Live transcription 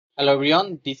Hello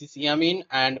everyone, this is Yamin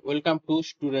and welcome to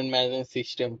Student Management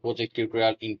System project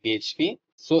tutorial in PHP.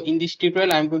 So in this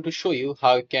tutorial, I'm going to show you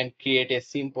how you can create a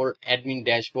simple admin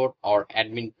dashboard or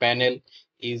admin panel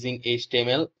using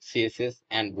HTML, CSS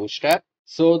and Bootstrap.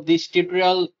 So this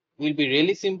tutorial will be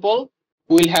really simple.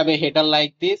 We'll have a header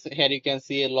like this. Here you can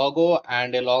see a logo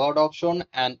and a logout option,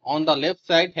 and on the left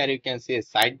side here you can see a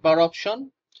sidebar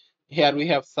option. Here we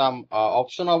have some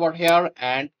option over here,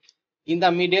 and in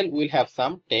the middle we'll have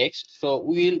some text. So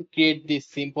we'll create this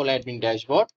simple admin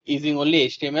dashboard using only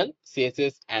HTML,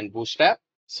 CSS and Bootstrap.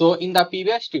 So in the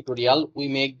previous tutorial we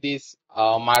make this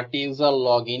multi-user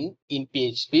login in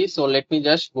PHP. So let me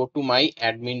just go to my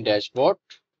admin dashboard.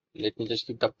 Let me just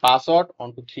keep the password on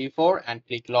 234 and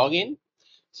click login.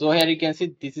 So here you can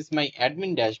see this is my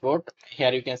admin dashboard.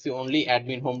 Here you can see only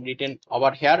admin home written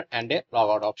over here and a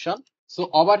logout option. So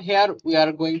over here we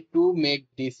are going to make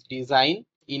this design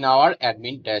in our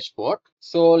admin dashboard.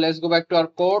 So let's go back to our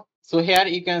code. So here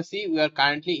you can see we are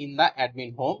currently in the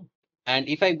admin home, and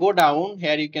if I go down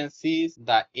here you can see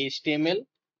the HTML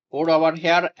code over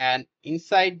here, and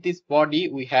inside this body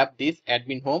we have this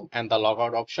admin home and the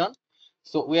logout option.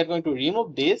 So we are going to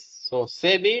remove this. So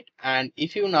save it, and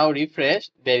if you now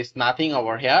refresh, there is nothing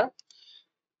over here.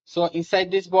 So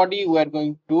inside this body we are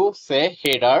going to say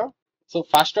header. So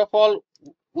first of all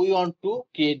we want to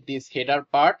create this header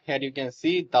part. Here you can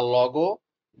see the logo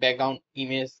background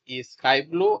image is sky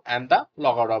blue and the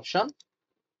logout option.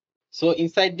 So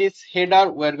inside this header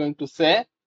we are going to say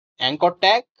anchor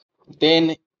tag.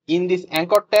 Then in this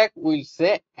anchor tag we'll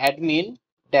say admin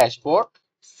dashboard.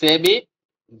 Save it,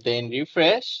 then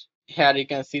refresh. Here you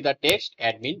can see the text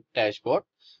admin dashboard.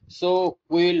 So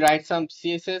we will write some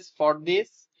CSS for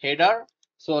this header.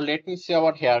 So let me see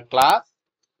our here class.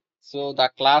 So the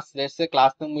class, let's say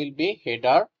class name will be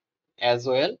header as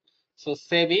well. So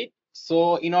save it.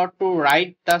 So in order to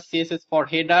write the CSS for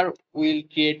header, we'll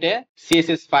create a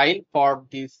CSS file for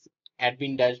this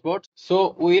admin dashboard.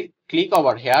 So we'll click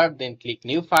over here, then click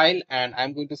new file, and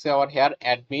I'm going to say over here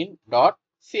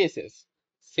admin.css.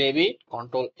 Save it,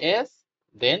 Control S,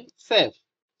 then save.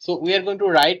 So we are going to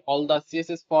write all the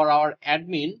CSS for our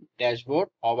admin dashboard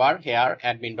over here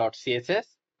admin.css.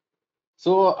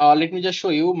 So let me just show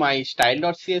you my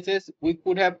style.css. We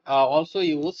could have also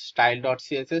used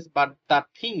style.css, but the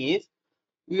thing is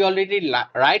we already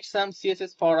write some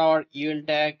CSS for our UL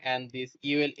tag and this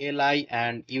ULLI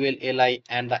and ULLI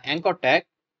and the anchor tag.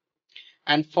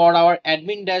 And for our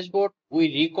admin dashboard,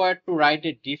 we require to write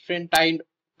a different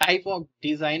type of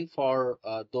design for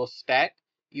those tag,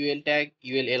 UL tag,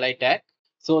 ULLI tag.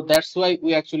 So that's why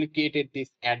we actually created this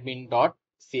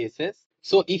admin.css.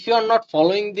 So if you are not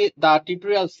following the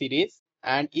tutorial series,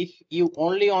 and if you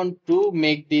only want to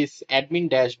make this admin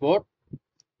dashboard,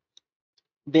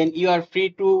 then you are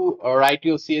free to write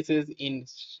your CSS in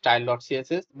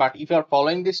style.css. But if you are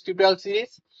following this tutorial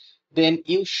series, then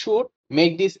you should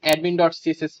make this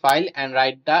admin.css file and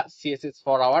write the CSS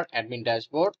for our admin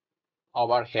dashboard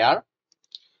over here.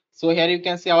 So here you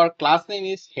can see our class name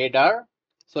is header.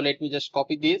 So let me just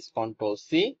copy this, Control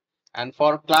C. And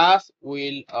for class,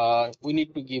 we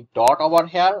need to give dot over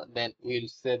here. Then we'll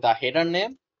say the header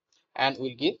name, and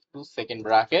we'll give 2 second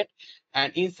bracket.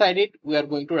 And inside it, we are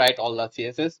going to write all the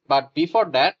CSS. But before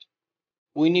that,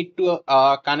 we need to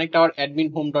connect our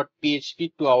admin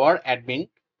home.php to our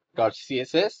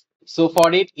admin.css. So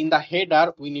for it, in the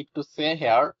header, we need to say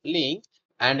here link.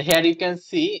 And here you can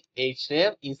see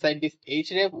href. Inside this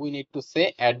href, we need to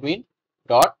say admin.css.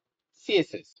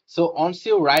 So once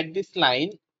you write this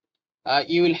line,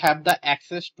 you will have the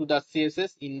access to the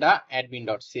CSS in the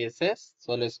admin.css.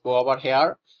 So let's go over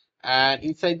here, and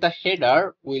inside the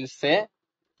header, we'll say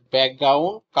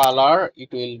background color.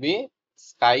 It will be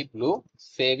sky blue.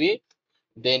 Save it.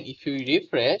 Then if you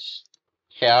refresh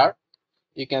here,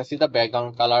 you can see the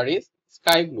background color is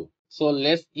sky blue. So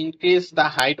let's increase the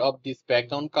height of this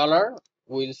background color.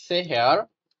 We'll say here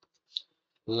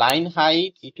line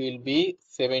height, it will be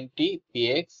 70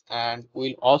 px, and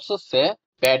we'll also say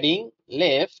padding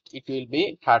left, it will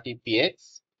be 30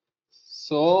 px.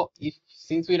 So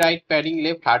since we write padding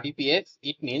left 30 px,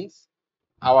 it means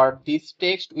our this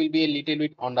text will be a little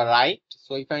bit on the right.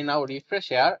 So if I now refresh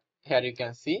here you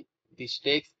can see this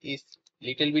text is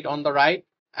little bit on the right,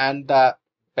 and the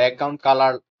background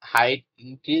color height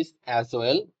increased as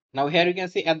well. Now here you can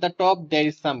see at the top there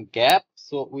is some gap,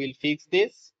 so we'll fix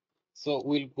this. So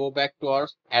we'll go back to our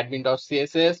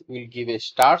admin.css. We'll give a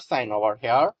star sign over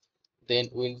here. Then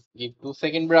we'll give 2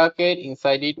 second bracket.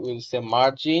 Inside it we'll say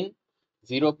margin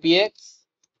 0 px.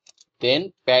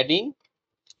 Then padding,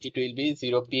 it will be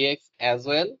 0 px as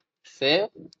well. Save,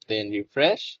 then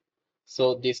refresh.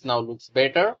 So this now looks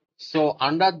better. So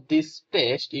under this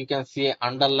text, you can see an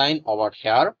underline over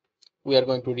here. We are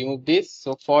going to remove this.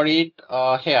 So for it,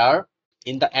 here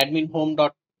in the admin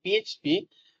home.php,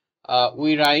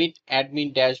 we write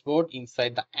admin dashboard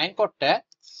inside the anchor tag.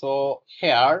 So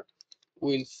here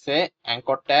we'll say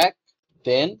anchor tag,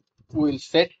 then we'll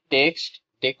set text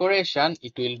decoration.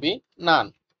 It will be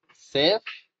none. Save,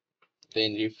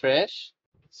 then refresh.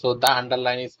 So the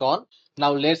underline is gone.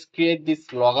 Now let's create this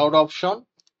logout option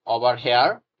over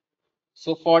here.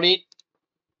 So for it,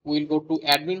 we'll go to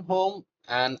admin home,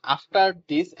 and after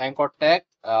this anchor tag,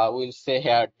 we'll say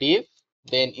here div.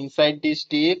 Then inside this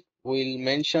div, we'll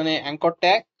mention a anchor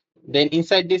tag. Then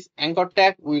inside this anchor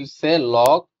tag, we'll say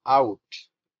log out.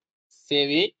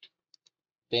 Save it,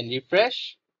 then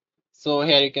refresh. So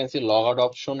here you can see logout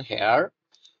option here.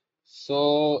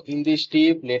 So in this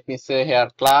div, let me say here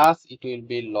class, it will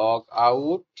be log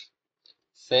out.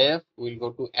 Save, we'll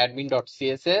go to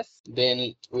admin.css,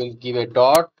 then we'll give a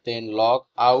dot, then log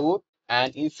out,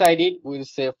 and inside it we'll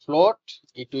say float,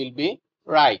 it will be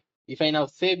right. If I now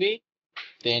save it,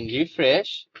 then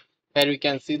refresh, here we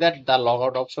can see that the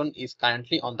logout option is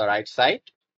currently on the right side.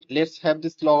 Let's have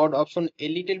this logout option a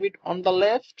little bit on the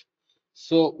left.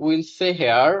 So we'll say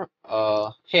here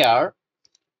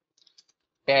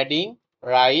padding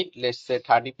right, let's say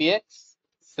 30 px.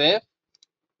 Save,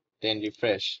 then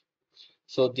refresh.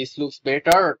 So this looks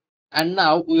better. And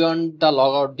now we want the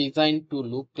logout design to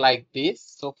look like this.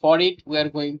 So for it, we are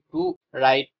going to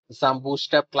write some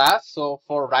Bootstrap class. So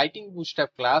for writing Bootstrap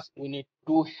class, we need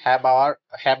to have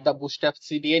the Bootstrap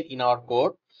CDN in our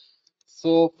code.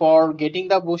 So for getting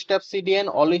the Bootstrap CDN,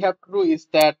 all we have to do is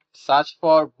that search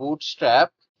for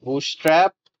Bootstrap,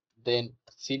 then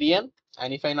CDN.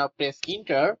 And if I now press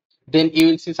enter, then you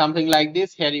will see something like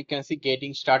this. Here you can see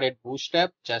getting started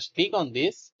Bootstrap. Just click on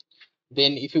this.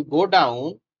 Then if you go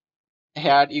down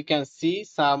here, you can see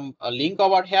some link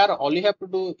over here. All you have to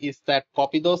do is that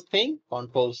copy those things,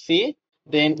 Control C.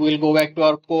 Then we'll go back to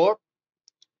our code,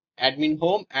 admin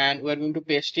home, and we're going to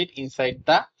paste it inside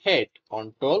the head,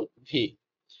 Control V.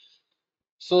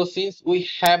 So since we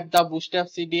have the Bootstrap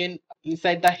CDN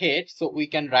inside the head, so we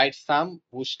can write some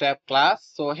Bootstrap class.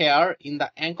 So here in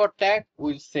the anchor tag,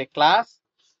 we'll say class,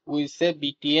 we'll say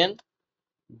btn,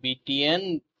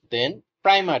 then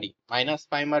primary, minus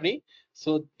primary.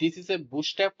 So this is a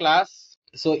Bootstrap class.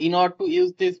 So in order to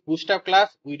use this Bootstrap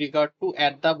class, we require to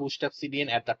add the Bootstrap CDN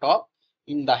at the top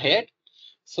in the head.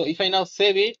 So if I now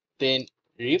save it, then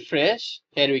refresh,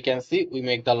 here we can see we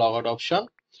make the logout option.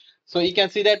 So you can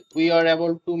see that we are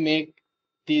able to make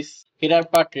this header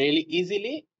part really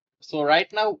easily. So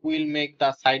right now we'll make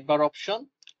the sidebar option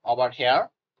over here.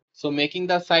 So making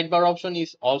the sidebar option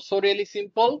is also really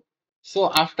simple.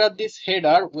 So after this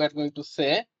header, we are going to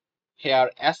say here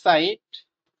aside,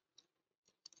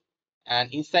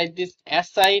 and inside this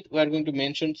aside, we are going to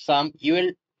mention some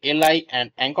ul, li,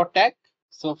 and anchor tag.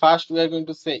 So first we are going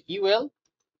to say ul,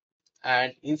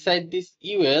 and inside this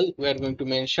ul, we are going to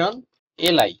mention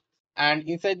li, and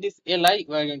inside this li,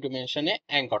 we are going to mention a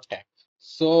anchor tag.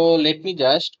 So let me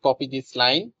just copy this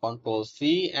line, Control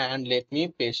C, and let me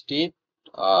paste it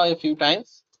a few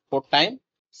times, 4 times.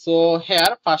 So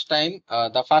here first time,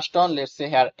 the first one, let's say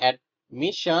here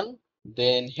admission,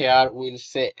 then here we'll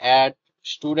say add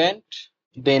student,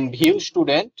 then view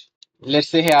student, let's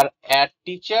say here add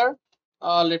teacher.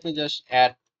 Let me just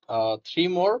add 3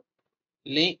 more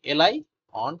li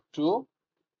on 2,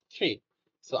 3.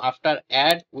 So after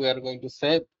add, we are going to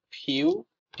say view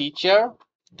teacher,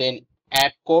 then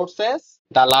add courses.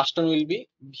 The last one will be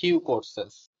view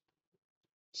courses.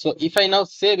 So if I now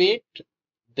save it,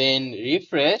 then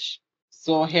refresh.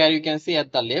 So here you can see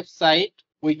at the left side,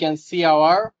 we can see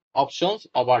our options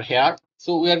over here.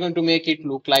 So we are going to make it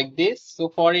look like this. So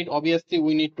for it, obviously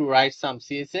we need to write some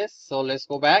CSS. So let's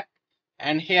go back,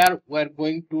 and here we're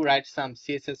going to write some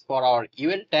CSS for our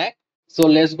UL tag. So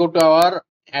let's go to our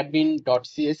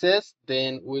admin.css,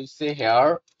 then we'll say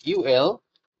here UL,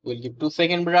 we'll give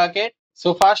 2 bracket.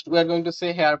 So first we are going to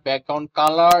say here background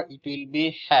color, it will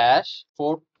be hash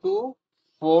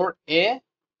 424A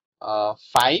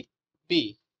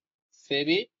 5B. Save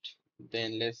it,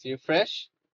 then let's refresh.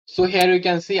 So here you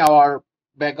can see our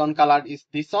background color is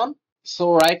this one.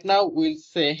 So right now we'll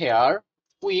say here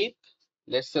width,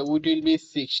 let's say width will be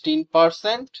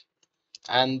 16%,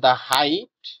 and the height,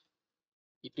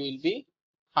 it will be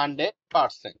 100%.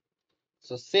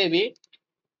 So save it,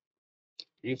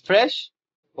 refresh.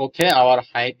 Okay, our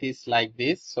height is like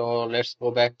this. So let's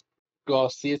go back to our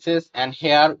CSS, and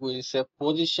here we'll say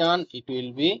position, it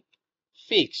will be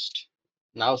fixed.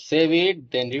 Now save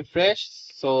it, then refresh.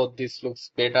 So this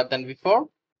looks better than before.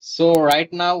 So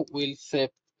right now we'll say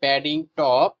padding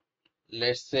top,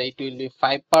 let's say it will be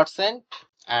 5%,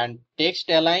 and text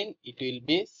align it will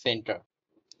be center.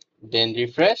 Then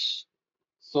refresh.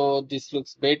 So this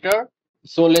looks better.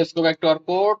 So let's go back to our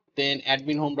code. Then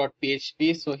admin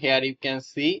home.php. So here you can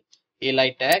see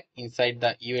li tag inside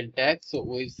the ul tag. So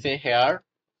we'll say here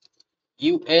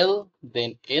ul,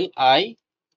 then li,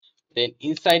 then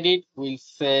inside it we'll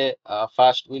say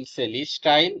first we'll say list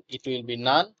style, it will be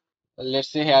none.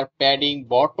 Let's say here padding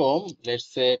bottom,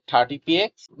 let's say 30 px.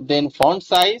 Then font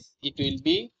size it will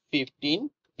be 15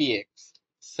 px.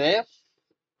 Save,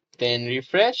 then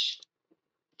refresh.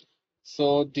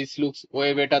 So this looks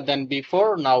way better than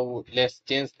before. Now let's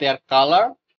change their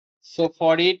color. So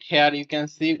for it, here you can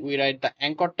see we write the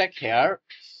anchor tag here.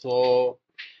 So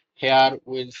here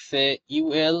we'll say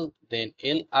ul, then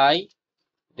li,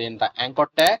 then the anchor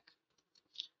tag,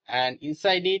 and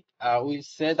inside it we'll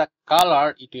say the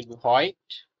color it will be white.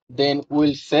 Then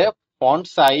we'll say font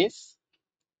size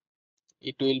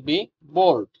it will be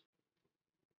bold.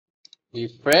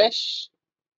 Refresh.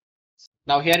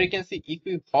 Now here you can see if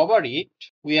we hover it,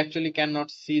 we actually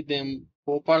cannot see them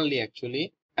properly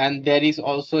actually. And there is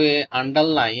also a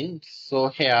underline. So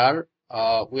here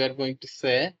we are going to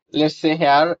say, let's say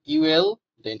here ul,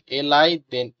 then li,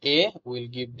 then a, will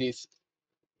give this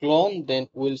clone, then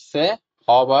we'll say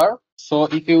hover. So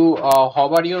if you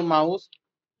hover your mouse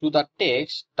to the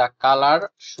text, the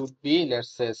color should be,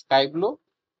 let's say, sky blue.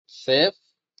 Save,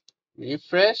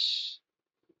 refresh.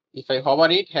 If I hover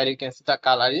it, here you can see the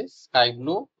color is sky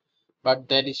blue, but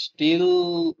there is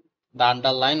still the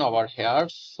underline over here.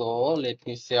 So let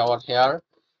me say over here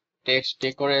text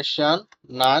decoration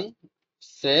none.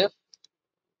 Save,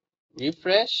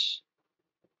 refresh.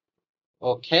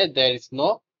 Okay, there is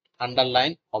no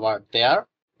underline over there.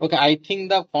 Okay, I think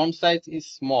the font size is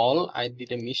small. I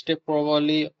did a mistake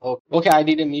probably. Okay, I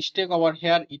did a mistake over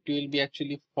here. It will be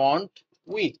actually font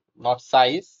width, not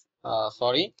size.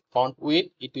 Sorry, font width.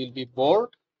 It will be bold.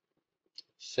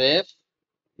 Save,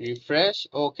 refresh.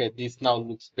 Okay, this now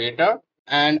looks better.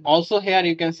 And also here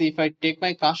you can see if I take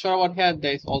my cursor over here,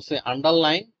 there is also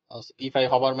underline. If I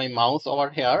hover my mouse over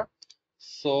here,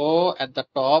 so at the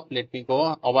top, let me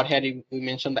go over here. We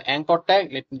mentioned the anchor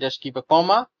tag. Let me just keep a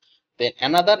comma, then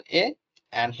another a,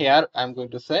 and here I'm going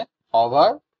to say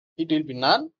hover. It will be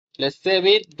none. Let's save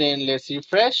it. Then let's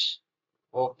refresh.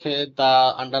 Okay, the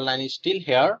underline is still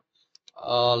here.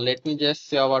 Let me just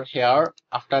say over here.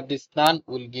 After this none,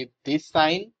 we'll give this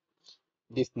sign,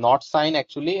 this not sign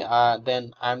actually.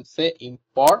 Then I'm say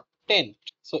important.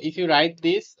 So if you write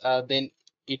this, then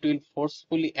it will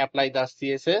forcefully apply the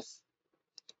css.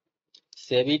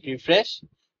 Save it, refresh.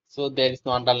 So there is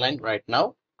no underline right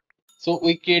now. So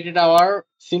we created our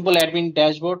simple admin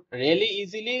dashboard really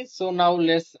easily. So now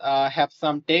let's have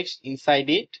some text inside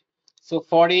it. So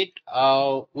for it,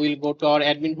 we'll go to our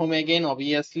admin home again,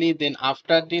 obviously. Then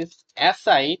after this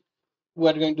aside, we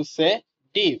are going to say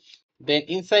div. Then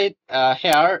inside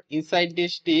here, inside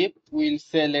this div, we'll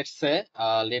say, let's say,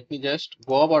 let me just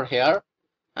go over here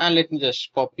and let me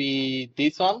just copy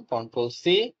this one, Control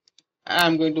C.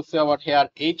 I'm going to say over here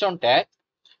h on tag,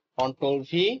 Control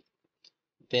V.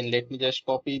 Then let me just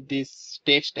copy this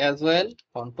text as well,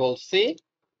 Control C.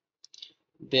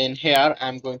 Then here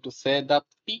I'm going to say the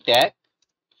p tag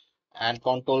and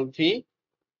Control V.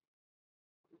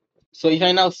 So if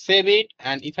I now save it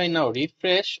and if I now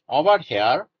refresh over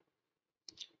here,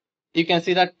 you can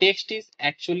see the text is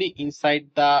actually inside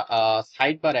the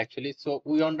sidebar actually. So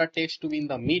we want the text to be in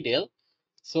the middle.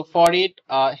 So for it,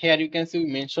 here you can see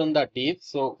we mentioned the div.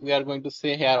 So we are going to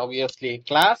say here obviously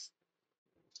class.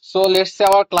 So let's say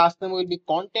our class name will be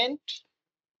content.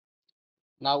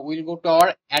 Now we'll go to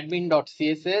our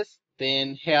admin.css.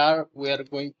 Then here we are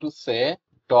going to say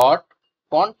dot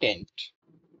content.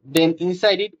 Then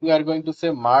inside it we are going to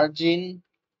say margin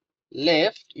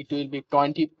left, it will be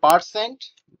 20%.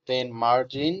 Then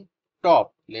margin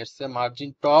top, let's say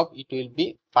margin top, it will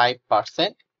be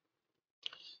 5%.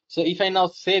 So if I now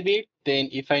save it, then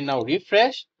if I now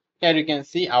refresh, here you can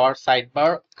see our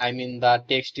sidebar, I mean the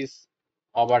text is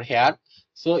over here.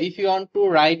 So if you want to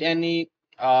write any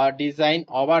design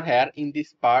over here in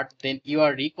this part, then you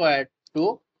are required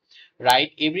to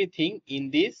write everything in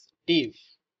this div.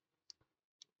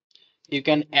 You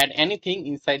can add anything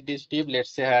inside this div.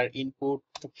 Let's say here input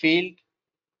field,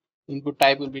 input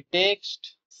type will be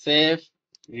text. Save,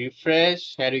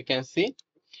 refresh. Here you can see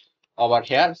over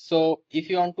here. So if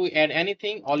you want to add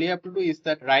anything, all you have to do is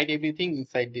that write everything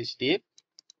inside this div.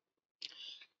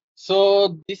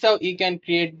 So this is how you can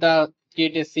create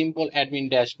a simple admin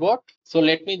dashboard. So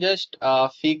let me just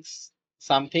fix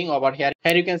something over here.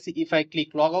 Here you can see if I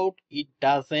click logout, it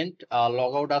doesn't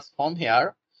log out us from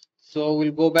here. So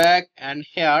we'll go back, and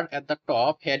here at the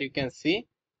top, here you can see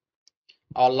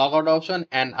our logout option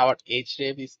and our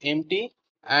href is empty.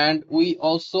 And we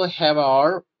also have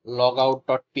our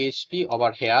logout.php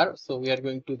over here. So we are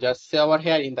going to just say over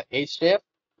here in the href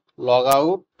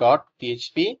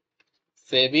logout.php,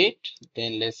 save it,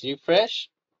 then let's refresh.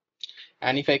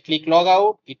 And if I click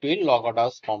logout, it will log out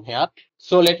us from here.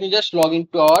 So let me just log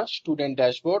into our student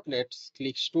dashboard. Let's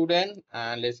click student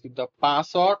and let's give the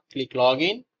password, click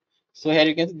login. So here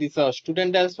you can see this is our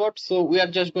student dashboard. So we are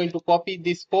just going to copy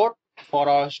this code for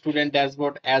our student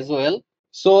dashboard as well.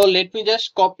 So let me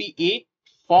just copy it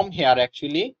from here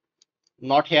actually,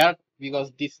 not here,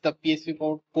 because this is the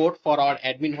PHP code for our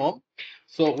admin home.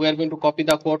 So we are going to copy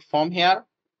the code from here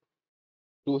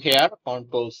to here,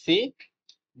 Control C.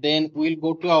 Then we'll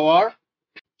go to our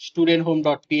student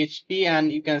home.php, and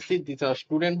you can see this is our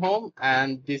student home,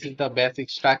 and this is the basic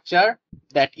structure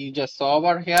that you just saw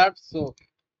over here. So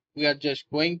we are just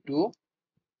going to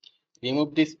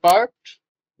remove this part.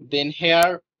 Then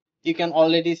here you can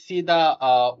already see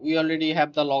the we already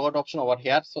have the logout option over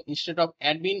here. So instead of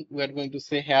admin, we are going to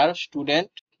say here student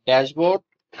dashboard,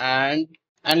 and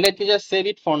let me just save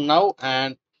it for now,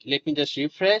 and let me just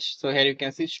refresh. So here you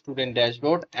can see student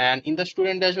dashboard, and in the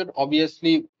student dashboard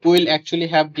obviously we will actually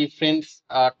have different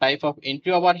type of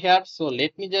entry over here. So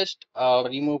let me just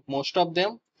remove most of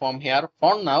them from here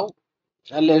for now.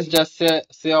 Let's just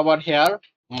say over here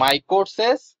my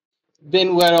courses.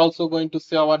 Then we are also going to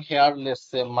say over here, let's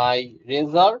say my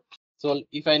result. So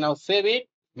if I now save it,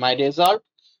 my result.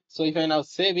 So if I now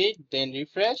save it, then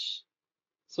refresh.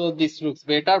 So this looks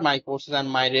better, my courses and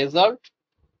my result.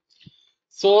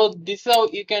 So this is how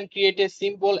you can create a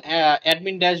simple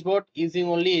admin dashboard using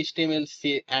only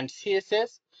HTML and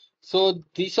CSS. So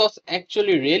this was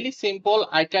actually really simple.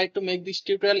 I tried to make this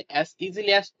tutorial as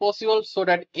easily as possible so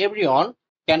that everyone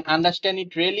can understand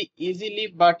it really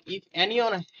easily. But if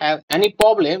anyone have any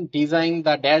problem designing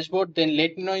the dashboard, then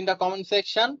let me know in the comment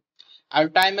section. I'll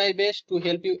try my best to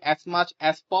help you as much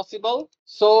as possible.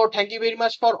 So thank you very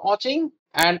much for watching,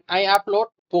 and I upload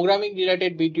programming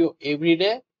related video every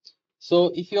day.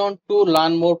 So if you want to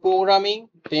learn more programming,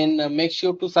 then make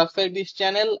sure to subscribe this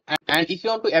channel. And if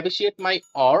you want to appreciate my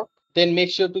work, then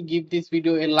make sure to give this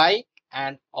video a like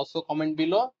and also comment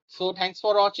below. So thanks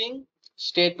for watching.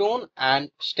 Stay tuned and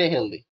stay healthy.